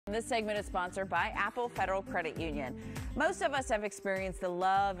This segment is sponsored by Apple Federal Credit Union. Most of us have experienced the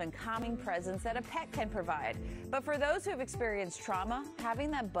love and calming presence that a pet can provide. But for those who have experienced trauma,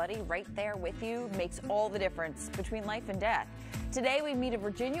 having that buddy right there with you makes all the difference between life and death. Today we meet a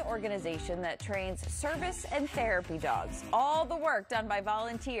Virginia organization that trains service and therapy dogs. All the work done by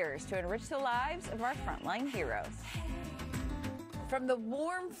volunteers to enrich the lives of our frontline heroes. From the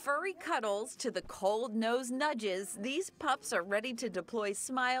warm, furry cuddles to the cold nose nudges, these pups are ready to deploy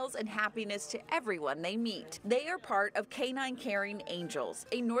smiles and happiness to everyone they meet. They are part of K-9 Caring Angels,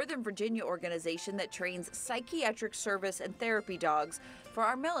 a Northern Virginia organization that trains psychiatric service and therapy dogs for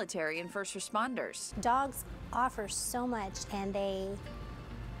our military and first responders. Dogs offer so much and they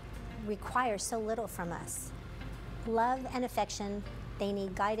require so little from us. Love and affection, they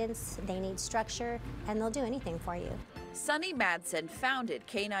need guidance, they need structure, and they'll do anything for you. Sunny Madsen founded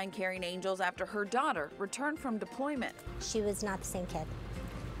K-9 Caring Angels after her daughter returned from deployment. She was not the same kid.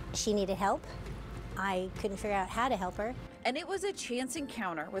 She needed help. I couldn't figure out how to help her. And it was a chance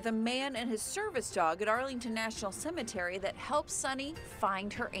encounter with a man and his service dog at Arlington National Cemetery that helped Sunny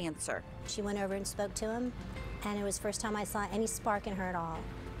find her answer. She went over and spoke to him, and it was the first time I saw any spark in her at all.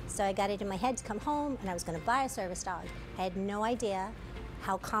 So I got it in my head to come home, and I was going to buy a service dog. I had no idea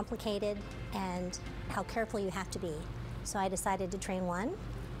how complicated and how careful you have to be. So I decided to train one,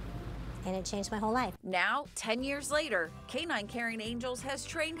 and it changed my whole life. Now, 10 years later, K-9 Caring Angels has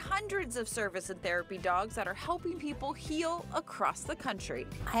trained hundreds of service and therapy dogs that are helping people heal across the country.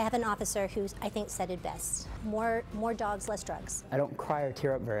 I have an officer who I think said it best. More dogs, less drugs. I don't cry or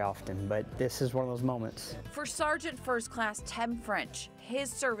tear up very often, but this is one of those moments. For Sergeant First Class Tim French,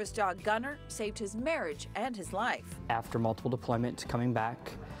 his service dog Gunner saved his marriage and his life. After multiple deployments coming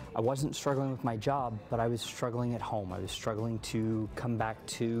back, I wasn't struggling with my job, but I was struggling at home. I was struggling to come back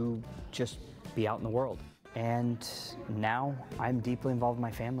to just be out in the world. And now I'm deeply involved in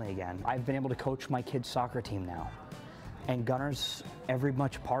my family again. I've been able to coach my kids' soccer team now. And Gunner's every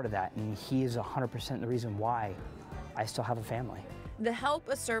much part of that, and he is 100% the reason why I still have a family. The help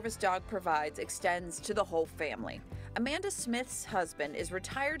a service dog provides extends to the whole family. Amanda Smith's husband is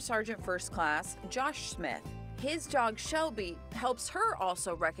retired Sergeant First Class Josh Smith. His dog Shelby helps her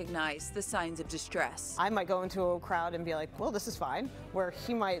also recognize the signs of distress. I might go into a crowd and be like, well, this is fine, where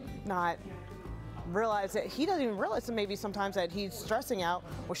he might not realize that he doesn't even realize that maybe sometimes that he's stressing out.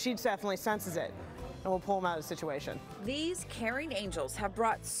 Well, she definitely senses it, and we'll pull him out of the situation. These caring angels have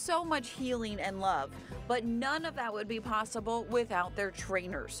brought so much healing and love, but none of that would be possible without their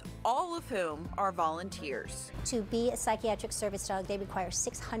trainers, all of whom are volunteers. To be a psychiatric service dog, they require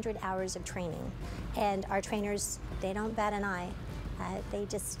 600 hours of training. And our trainers, they don't bat an eye. They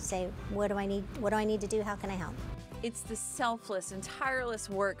just say, what do I need to do? How can I help? It's the selfless and tireless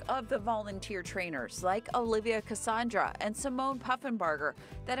work of the volunteer trainers like Olivia Cassandra and Simone Puffenbarger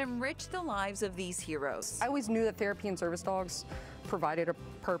that enrich the lives of these heroes. I always knew that therapy and service dogs provided a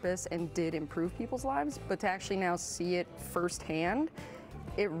purpose and did improve people's lives, but to actually now see it firsthand,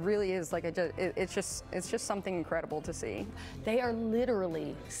 it really is like it's just something incredible to see. They are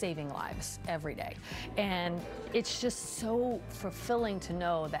literally saving lives every day. And it's just so fulfilling to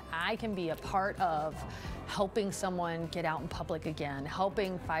know that I can be a part of helping someone get out in public again,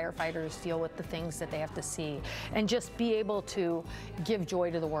 helping firefighters deal with the things that they have to see, and just be able to give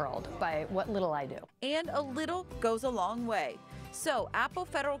joy to the world by what little I do. And a little goes a long way. So Apple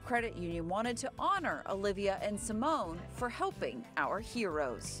Federal Credit Union wanted to honor Olivia and Simone for helping our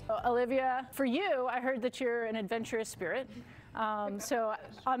heroes. Olivia, for you, I heard that you're an adventurous spirit. So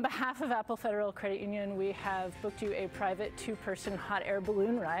on behalf of Apple Federal Credit Union, we have booked you a private 2-person hot air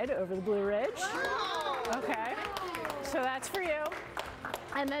balloon ride over the Blue Ridge. Wow. Okay, so that's for you.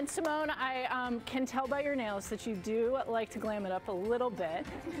 And then Simone, I can tell by your nails that you do like to glam it up a little bit.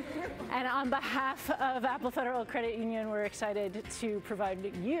 And on behalf of Apple Federal Credit Union, we're excited to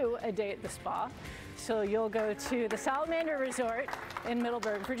provide you a day at the spa. So you'll go to the Salamander Resort in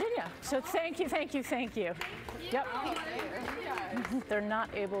Middleburg, Virginia. So thank you, thank you, thank you. Yep. They're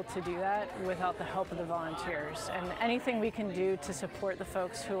not able to do that without the help of the volunteers. And anything we can do to support the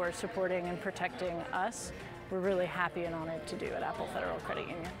folks who are supporting and protecting us, we're really happy and honored to do at Apple Federal Credit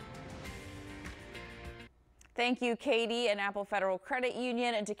Union. Thank you, Katie and Apple Federal Credit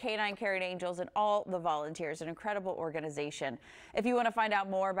Union, and to K-9 Caring Angels and all the volunteers, an incredible organization. If you want to find out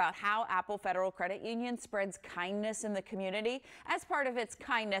more about how Apple Federal Credit Union spreads kindness in the community as part of its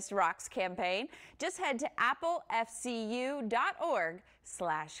Kindness Rocks campaign, just head to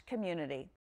applefcu.org/community.